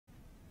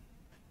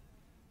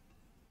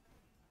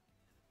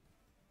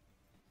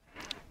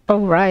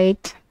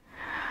Alright.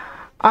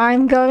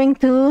 I'm going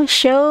to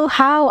show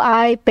how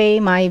I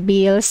pay my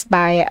bills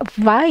via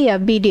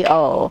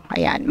BDO.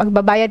 Ayan,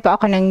 magbabayad po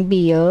ako ng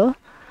bill.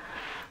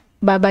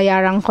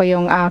 Babayaran ko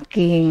yung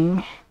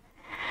aking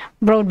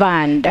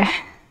broadband,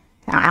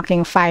 ang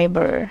aking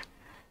fiber.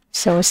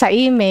 So, sa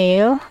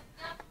email,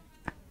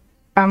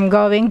 I'm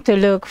going to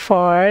look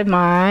for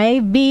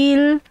my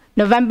bill.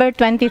 November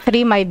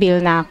 23, my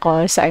bill na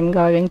ako. So, I'm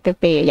going to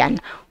pay.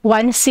 Ayan,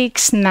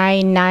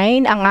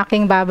 1699 ang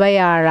aking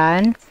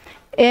babayaran.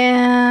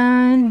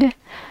 And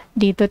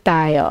dito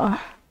tayo,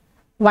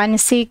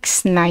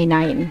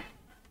 1699.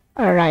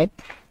 Alright.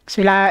 So,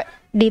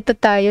 dito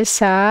tayo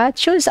sa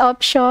choose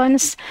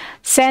options,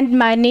 send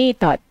money,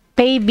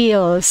 pay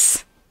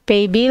bills.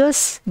 Pay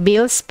bills,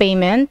 bills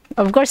payment.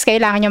 Of course,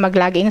 kailangan nyo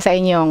mag-login sa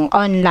inyong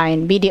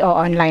online, BDO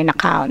online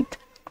account.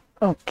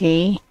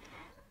 Okay.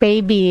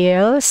 Pay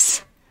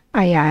bills.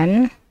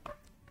 Ayan.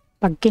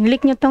 Pag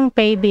kinlik nyo tong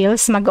pay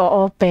bills,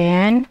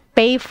 mag-o-open.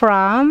 Pay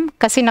from,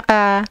 kasi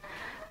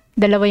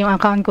dalawa yung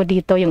account ko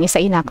dito, yung isa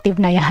inactive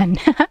na yan.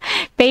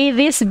 Pay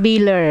this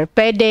biller.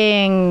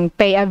 Pwedeng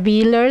pay a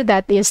biller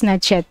that is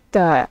not yet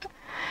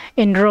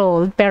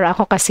enrolled. Pero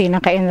ako kasi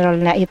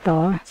naka-enroll na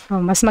ito. So,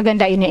 mas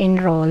maganda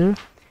ini-enroll.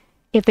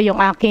 Ito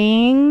yung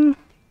aking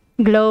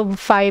Globe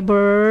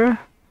Fiber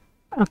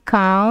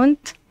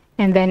account.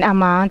 And then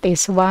amount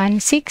is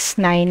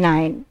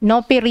 1699.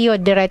 No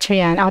period, diretso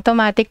yan.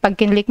 Automatic,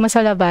 pag kinlik mo sa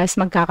labas,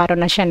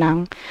 magkakaroon na siya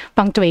ng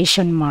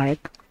punctuation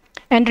mark.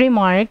 And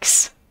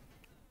remarks.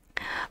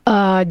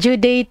 Due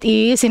date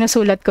is,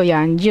 sinusulat ko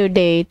yan, due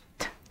date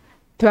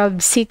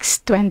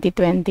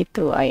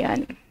 12/6/2022.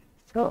 Ayan.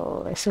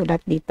 So,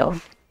 sulat dito.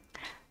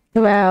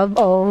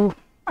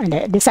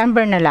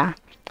 December na la.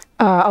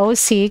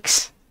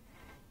 06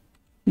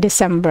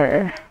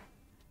 December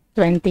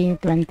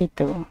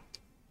 2022.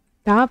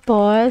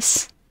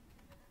 Tapos,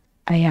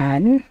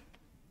 ayan.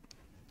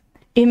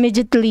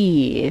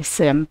 Immediately,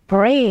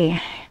 siyempre.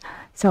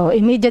 So,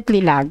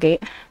 immediately lagi.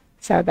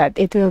 So that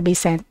it will be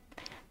sent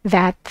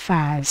that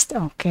fast.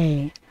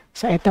 Okay.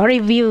 So, ito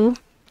review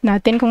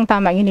natin kung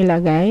tama yung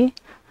nilagay.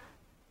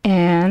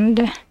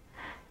 And,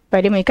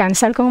 pwede mo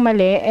i-cancel kung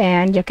mali.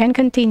 And you can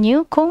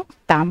continue kung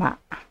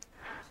tama.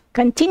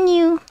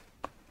 Continue.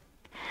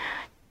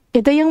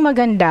 Ito yung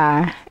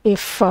maganda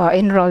if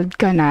enrolled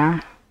ka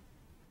na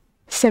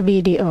sa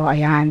BDO.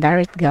 Ayan,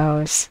 there it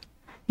goes.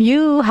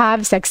 You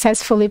have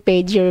successfully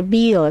paid your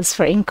bills.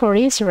 For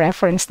inquiries,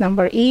 reference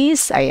number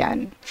is,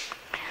 ayan.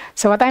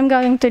 So, what I'm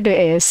going to do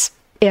is,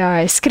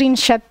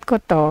 screenshot ko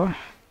to.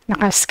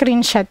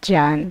 Naka-screenshot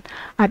dyan.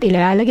 At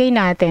ilalagay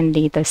natin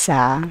dito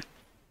sa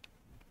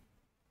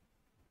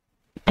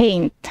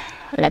Paint.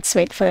 Let's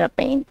wait for the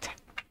Paint.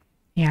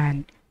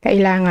 Yan.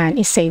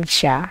 Kailangan i-save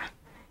siya.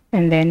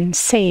 And then,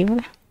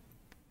 save.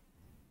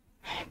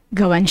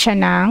 Gawan siya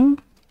ng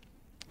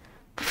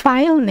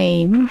file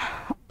name.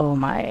 Oh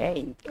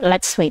my.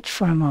 Let's wait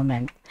for a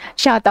moment.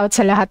 Shout out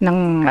sa lahat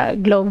ng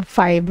Globe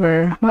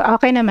Fiber.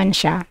 Okay naman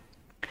siya.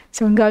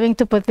 So, I'm going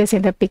to put this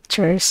in the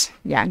pictures.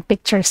 Yan,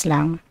 pictures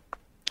lang.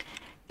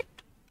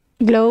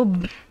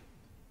 Globe,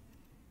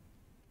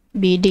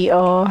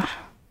 BDO,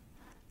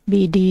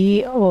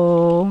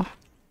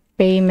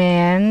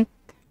 payment,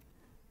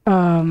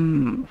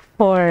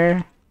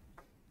 for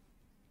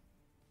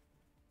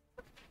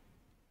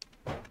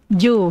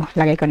due,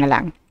 lagay ko na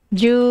lang.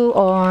 Due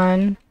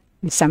on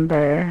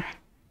December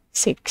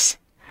 6.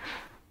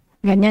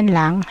 Ganyan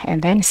lang,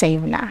 and then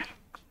save na.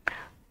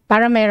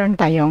 Para meron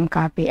tayong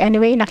copy.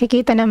 Anyway,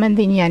 nakikita naman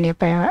din yan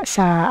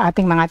sa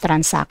ating mga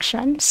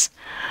transactions.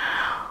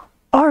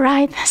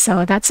 Alright,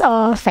 so that's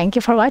all. Thank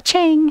you for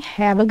watching.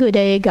 Have a good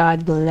day.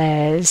 God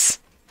bless.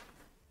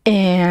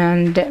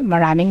 And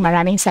maraming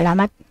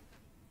salamat.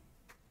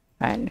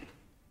 And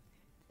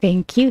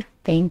thank you.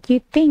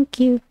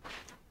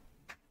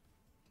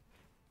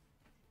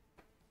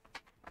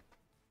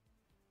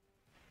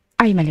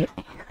 Ay, mali.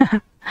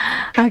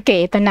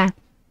 Okay, ito na.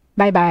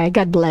 Bye-bye.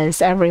 God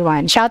bless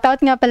everyone. Shoutout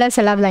nga pala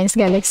sa LuvLiNes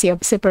Galaxy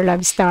of Super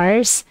Love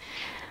Stars.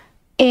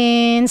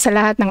 And sa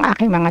lahat ng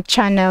aking mga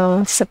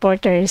channel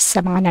supporters,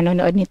 sa mga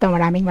nanonood nito,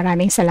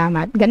 maraming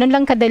salamat. Ganun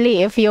lang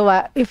kadali. If you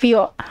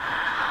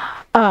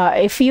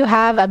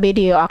have a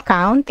BDO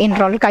account,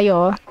 enroll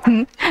kayo.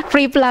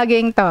 Free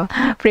plugging to.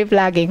 Free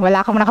plugging.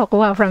 Wala akong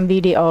nakukuha from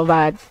BDO,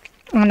 but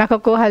ang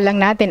nakukuha lang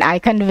natin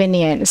ay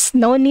convenience.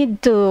 No need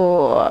to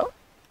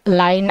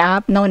line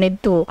up, no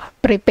need to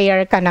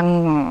prepare ka ng,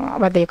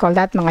 what do you call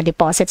that, mga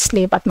deposit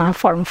slip at mga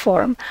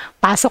form.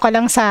 Pasok ka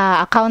lang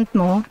sa account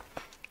mo,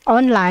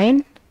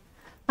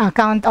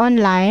 account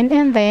online,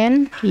 and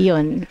then,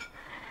 yun.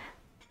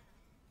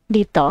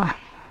 Dito.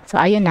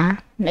 So, ayun na.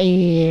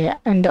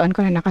 Andoon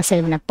ko na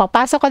nakasave na.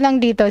 Papasok ko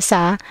lang dito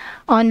sa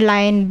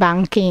online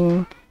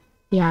banking.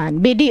 Yan.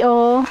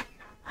 BDO,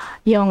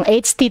 yung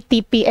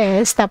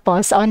HTTPS,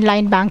 tapos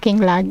online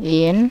banking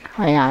login.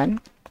 Ayan.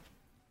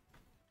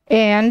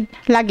 And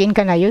login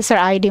ka na,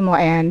 user ID mo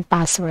and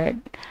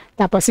password.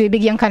 Tapos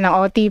bibigyan ka ng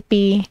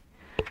OTP,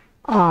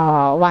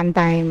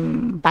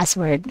 one-time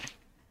password.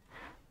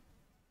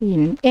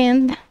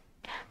 And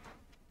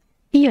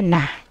yun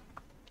na.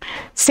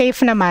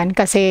 Safe naman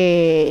kasi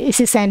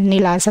isi-send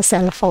nila sa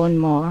cellphone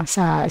mo,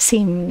 sa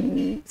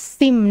SIM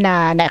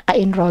na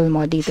naka-enroll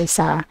mo dito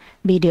sa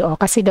BDO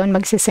kasi doon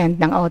magsisend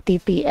ng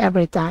OTP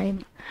every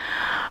time.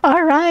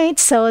 Alright,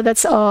 so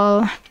that's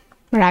all.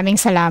 Maraming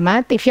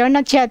salamat. If you are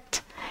not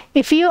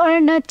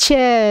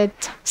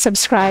yet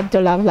subscribed to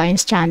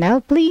LuvLiNes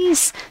channel,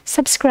 please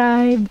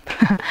subscribe.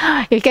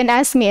 You can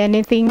ask me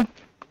anything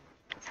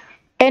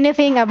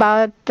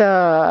about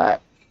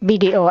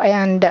BDO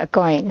and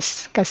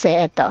coins. Kasi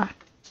ito.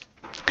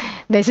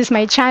 This is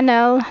my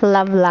channel,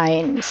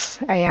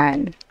 LuvLiNes.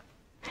 Ayan.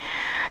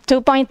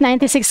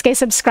 2.96k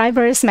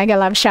subscribers, mega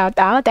love shout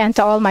out, and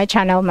to all my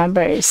channel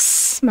members.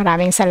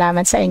 Maraming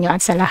salamat sa inyo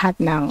at sa lahat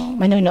ng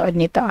manunood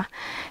nito.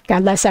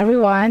 God bless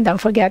everyone.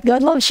 Don't forget,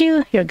 God loves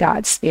you. You're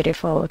God's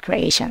beautiful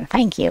creation.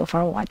 Thank you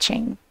for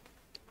watching.